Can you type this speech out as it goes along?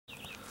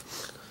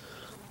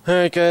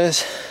Alright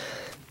guys,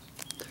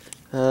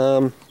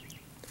 the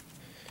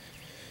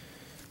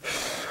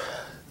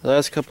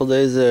last couple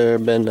days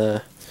have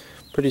been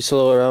pretty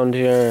slow around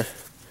here,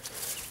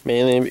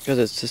 mainly because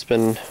it's just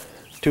been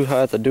too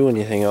hot to do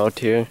anything out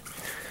here.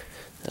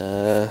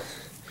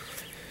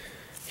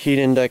 Heat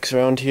index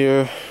around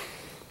here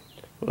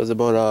was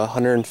about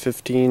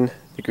 115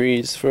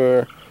 degrees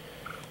for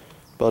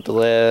about the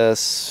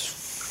last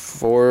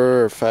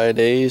 4 or 5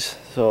 days,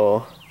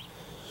 so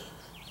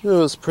it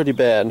was pretty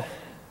bad.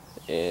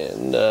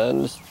 And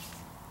just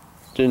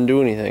didn't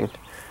do anything.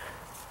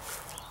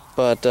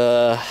 But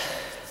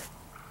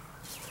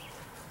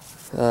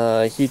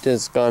heat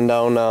has gone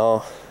down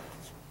now.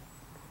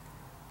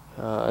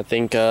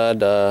 Thank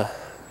God.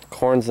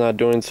 Corn's not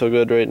doing so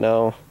good right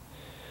now.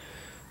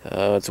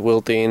 It's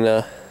wilting,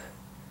 and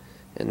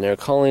they're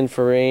calling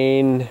for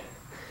rain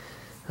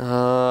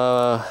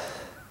tonight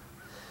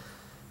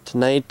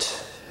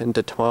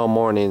into tomorrow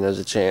morning. There's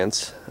a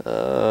chance.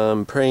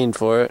 I'm praying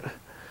for it.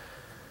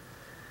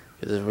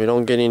 Because if we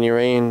don't get any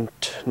rain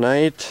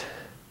tonight,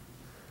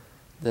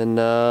 then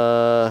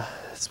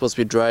it's supposed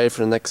to be dry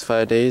for the next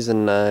 5 days,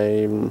 and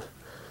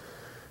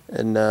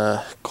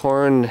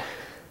corn, I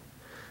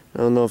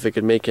don't know if it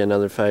could make it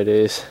another 5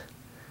 days.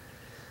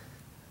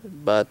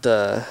 But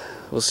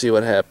we'll see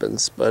what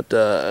happens. But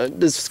I'm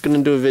just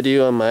gonna do a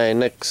video on my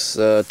next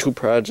 2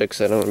 projects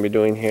that I'm gonna be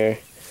doing here.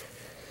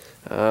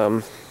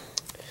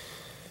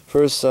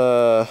 First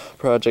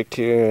project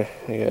here,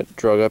 I got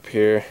drug up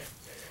here.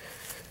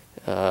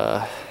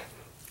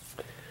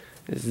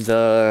 Is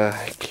the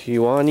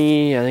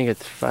Kiwani, I think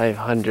it's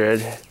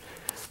 500.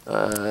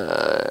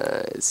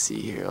 Let's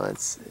see here.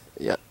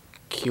 Yeah,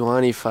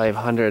 Kiwani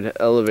 500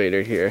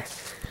 elevator here.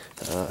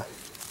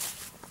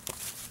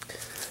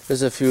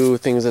 There's a few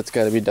things that's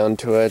got to be done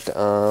to it.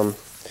 For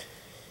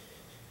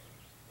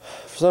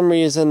some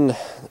reason, the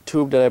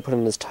tube that I put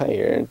in this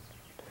tire,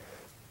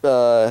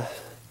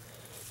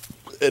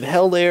 it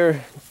held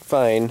air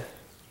fine.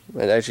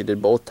 It actually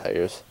did both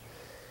tires.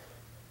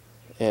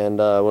 And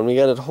when we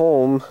got it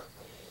home,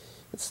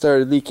 it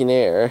started leaking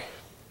air,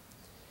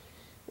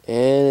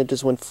 and it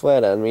just went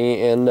flat on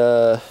me, and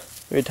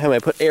every time I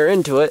put air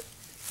into it,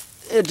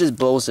 it just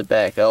blows it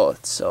back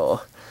out.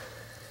 So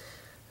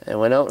I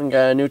went out and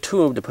got a new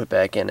tube to put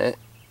back in it,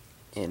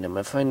 and I'm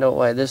going to find out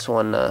why this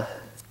one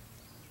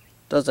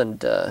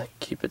doesn't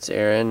keep its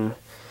air in.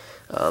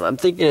 I'm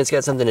thinking it's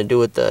got something to do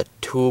with the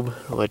tube,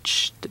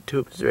 which the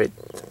tube is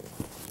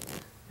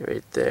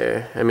right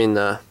there. I mean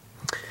the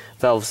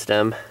valve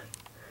stem.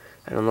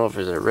 I don't know if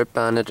there's a rip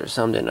on it or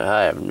something.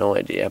 I have no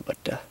idea,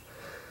 but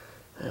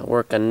I'll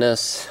work on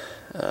this.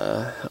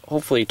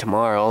 Hopefully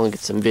tomorrow I'll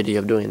get some video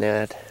of doing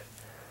that.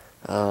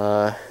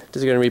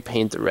 Just gonna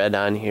repaint the red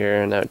on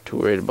here. I'm not too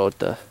worried about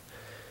the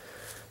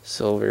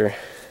silver.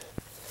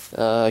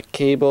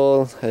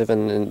 Cable, I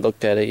haven't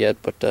looked at it yet,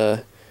 but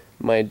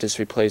might just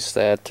replace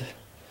that.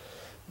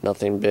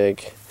 Nothing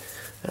big.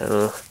 I don't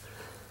know.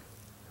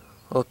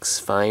 Looks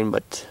fine,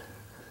 but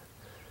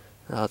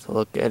I'll have to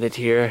look at it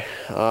here.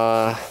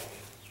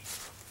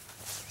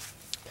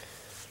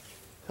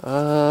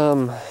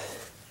 Oh,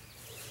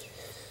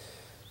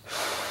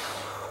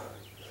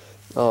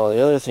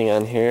 the other thing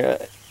on here,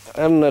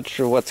 I'm not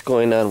sure what's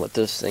going on with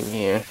this thing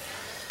here.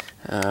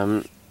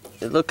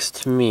 It looks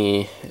to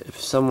me, if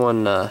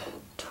someone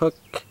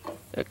took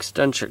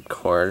extension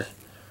cord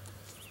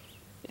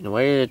and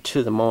wired it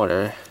to the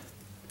motor,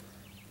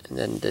 and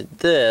then did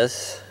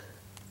this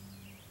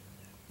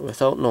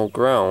without no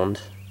ground,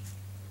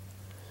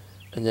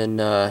 and then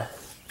I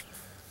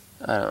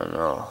don't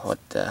know what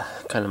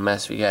kind of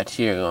mess we got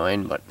here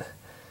going, but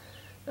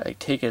I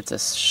take it it's a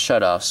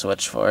shut-off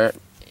switch for it,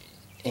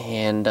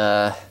 and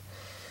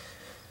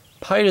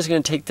probably just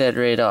gonna take that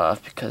right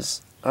off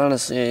because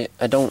honestly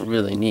I don't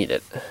really need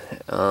it.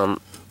 If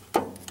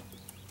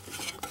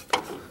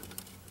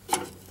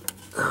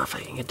I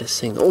can get this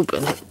thing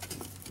open.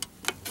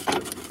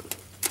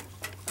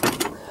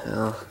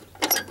 Well,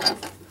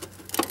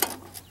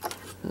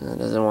 it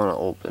doesn't want to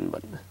open,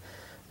 but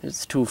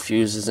there's 2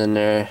 fuses in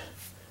there.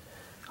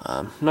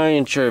 Not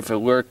even sure if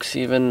it works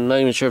even, not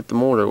even sure if the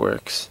motor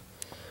works.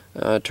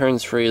 It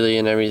turns freely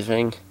and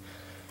everything.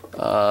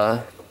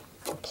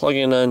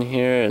 Plug-in on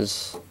here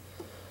is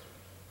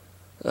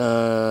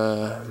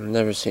I've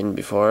never seen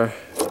before.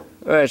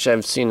 Or actually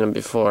I've seen them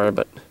before,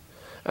 but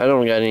I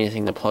don't got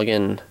anything to plug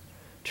in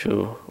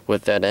to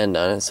with that end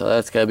on it, so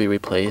that's gotta be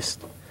replaced.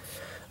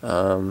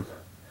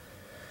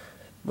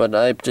 But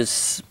I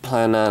just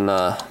plan on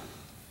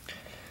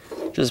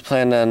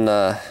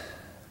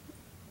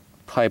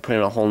probably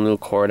putting a whole new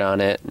cord on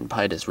it and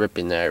probably just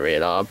ripping that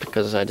right off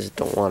because I just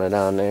don't want it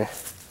on there.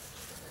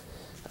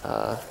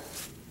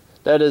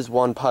 That is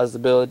one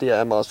possibility.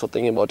 I'm also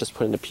thinking about just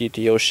putting the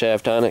PTO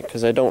shaft on it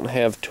because I don't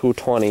have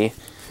 220.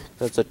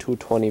 That's a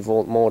 220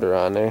 volt motor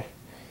on there,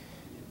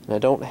 and I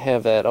don't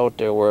have that out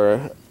there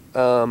where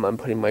I'm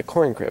putting my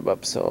corn crib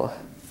up, so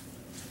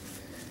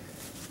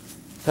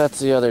that's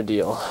the other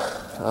deal.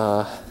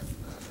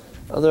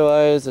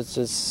 Otherwise, it's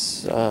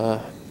just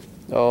the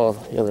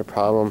other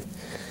problem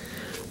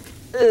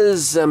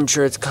is, I'm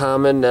sure it's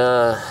common.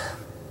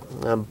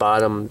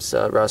 Bottom's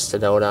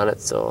rusted out on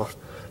it, so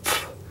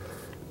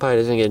probably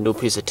doesn't get a new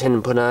piece of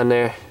tin put on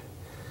there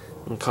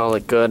and call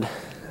it good.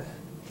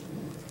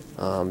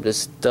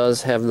 This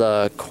does have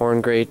the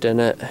corn grate in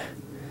it.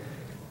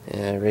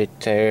 Yeah, right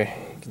there,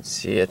 you can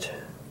see it.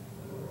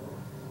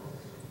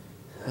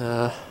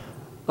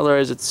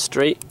 Otherwise it's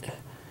straight,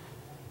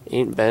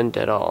 ain't bent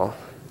at all.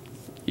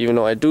 Even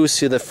though I do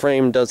see the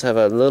frame does have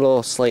a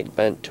little slight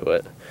bent to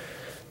it.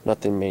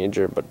 Nothing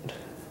major, but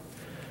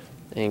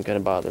it ain't gonna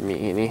bother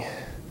me any.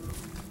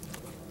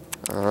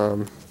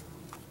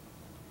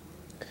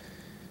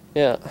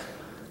 Yeah.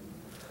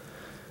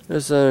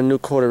 There's a new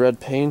coat of red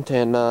paint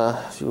and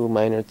a few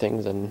minor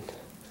things and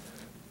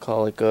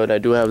call it good. I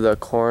do have the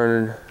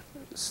corn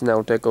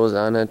snout that goes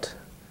on it.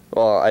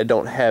 Well, I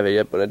don't have it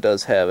yet, but it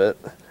does have it.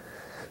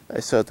 I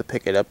still have to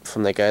pick it up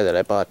from the guy that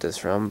I bought this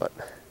from, but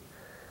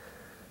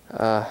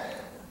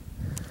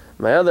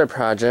my other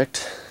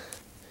project,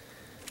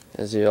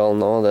 as you all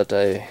know, that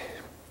I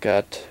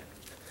got,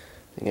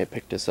 I think I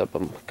picked this up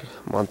a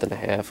month and a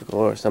half ago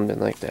or something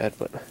like that,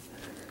 but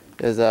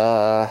is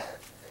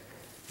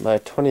my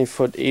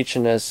 20-foot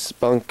H&S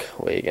bunk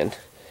wagon.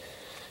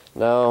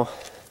 Now,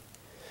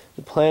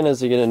 the plan is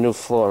to get a new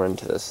floor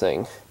into this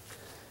thing.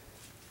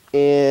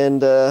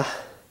 And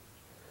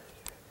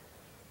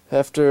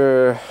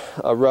after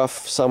a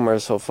rough summer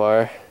so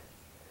far,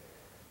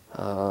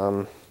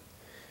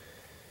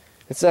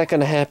 it's not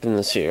going to happen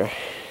this year.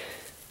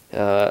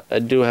 I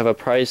do have a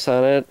price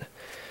on it,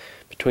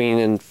 between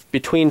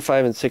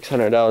 $500 and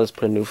 $600 to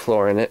put a new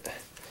floor in it.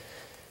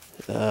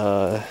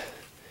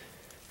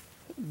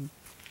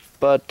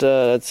 But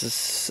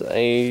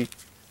I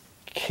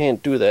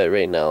can't do that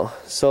right now.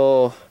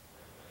 So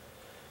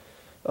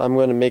I'm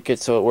going to make it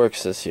so it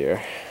works this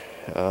year.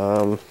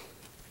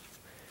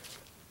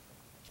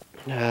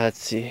 Let's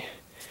see.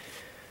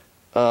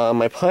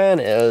 My plan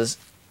is,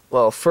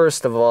 well,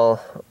 first of all,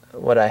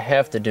 what I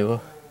have to do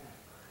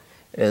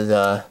is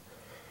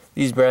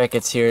these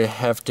brackets here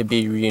have to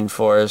be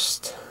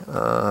reinforced.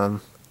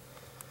 Not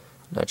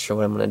sure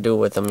what I'm going to do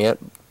with them yet.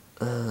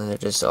 They're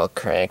just all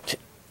cracked.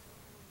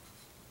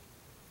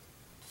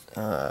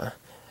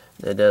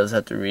 It does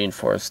have to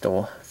reinforce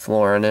the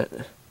floor in it.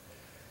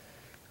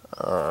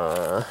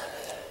 I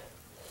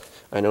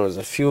know there's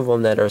a few of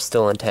them that are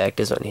still intact.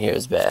 This one here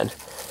is bad.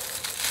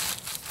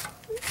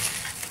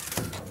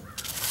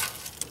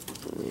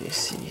 Let me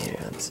see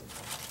here.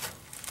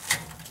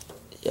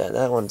 Yeah,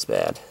 that one's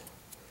bad.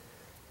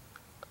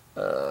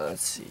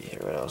 Let's see here.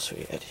 What else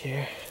we got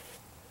here?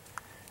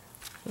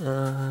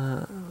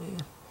 Yeah,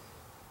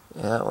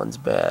 that one's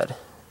bad.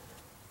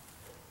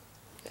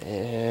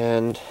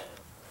 And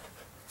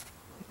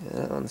yeah,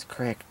 that one's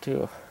cracked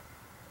too.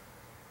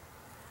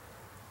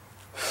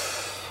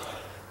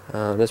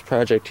 This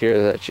project here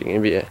is actually going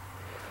to be a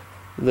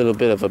little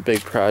bit of a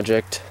big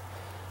project.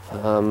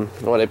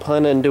 What I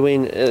plan on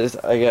doing is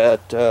I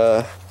got,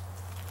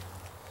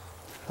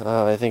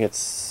 I think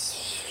it's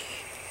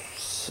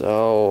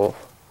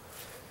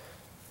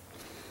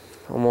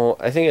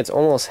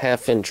almost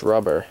half-inch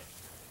rubber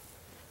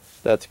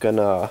that's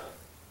gonna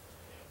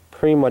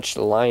pretty much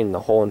line the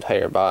whole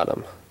entire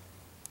bottom.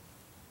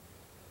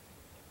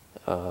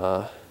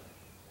 It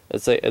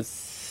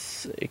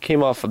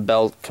came off a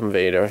belt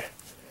conveyor.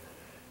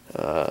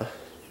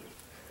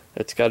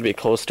 It's got to be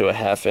close to a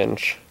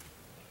half-inch.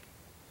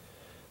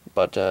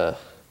 But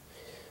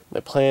my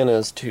plan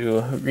is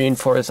to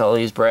reinforce all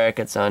these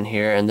brackets on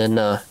here and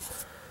then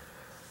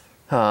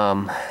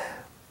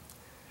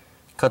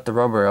cut the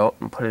rubber out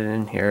and put it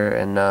in here,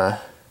 and I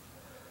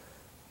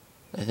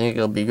think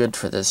it'll be good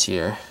for this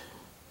year.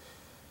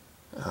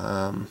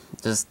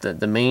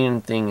 The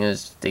main thing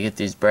is to get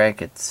these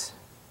brackets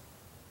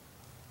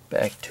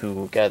back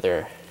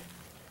together.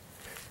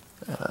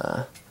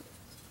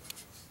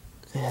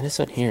 Yeah, this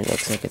one here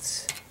looks like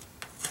it's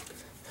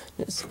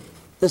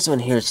this one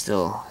here is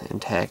still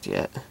intact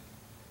yet,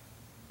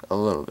 a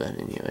little bit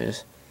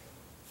anyways.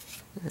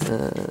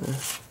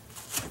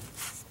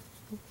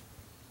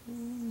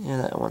 Yeah,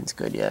 that one's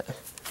good yet.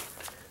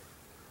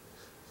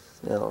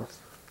 So,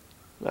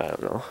 I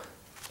don't know.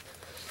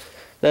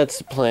 That's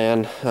the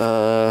plan.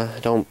 I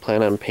don't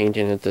plan on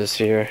painting it this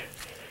year.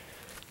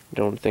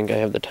 Don't think I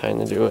have the time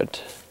to do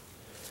it.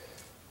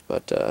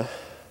 But, a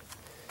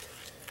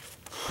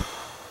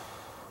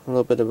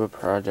little bit of a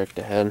project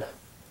ahead.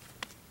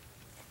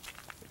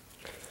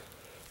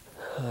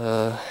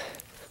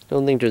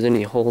 Don't think there's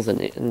any holes in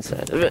the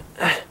inside of it.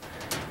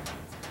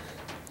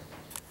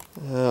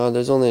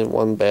 There's only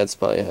one bad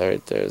spot. Yeah,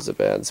 right there is a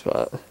bad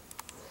spot.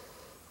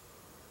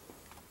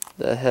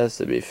 That has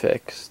to be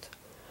fixed.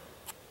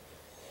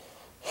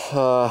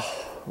 The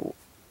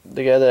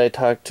guy that I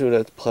talked to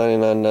that's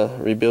planning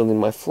on rebuilding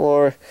my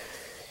floor,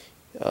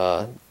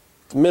 the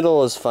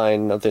middle is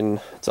fine, nothing,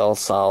 it's all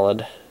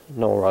solid,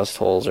 no rust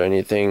holes or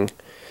anything.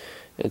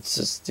 It's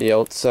just the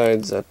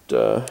outsides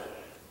that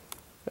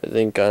I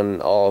think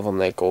on all of them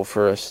that go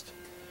first.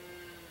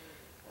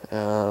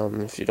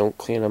 If you don't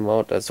clean them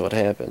out, that's what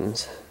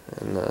happens.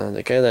 And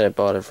the guy that I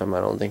bought it from, I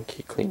don't think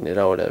he cleaned it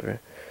out ever.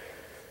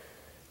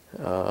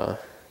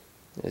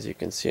 As you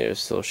can see, there's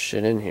still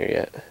shit in here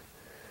yet.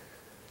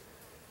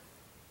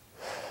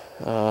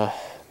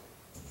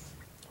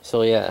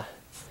 So yeah,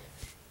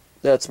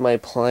 that's my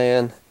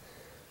plan.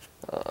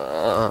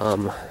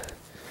 I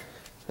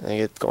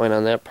get going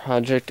on that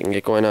project and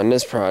get going on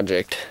this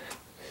project.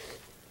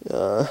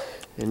 And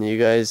you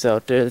guys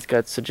out there that's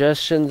got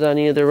suggestions on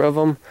either of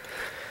them,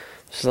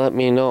 just let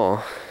me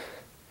know.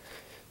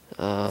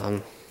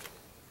 Yeah,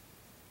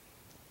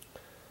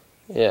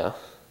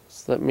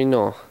 just let me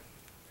know.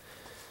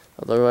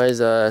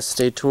 Otherwise,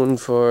 stay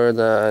tuned for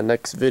the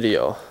next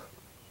video.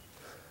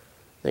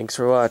 Thanks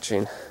for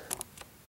watching.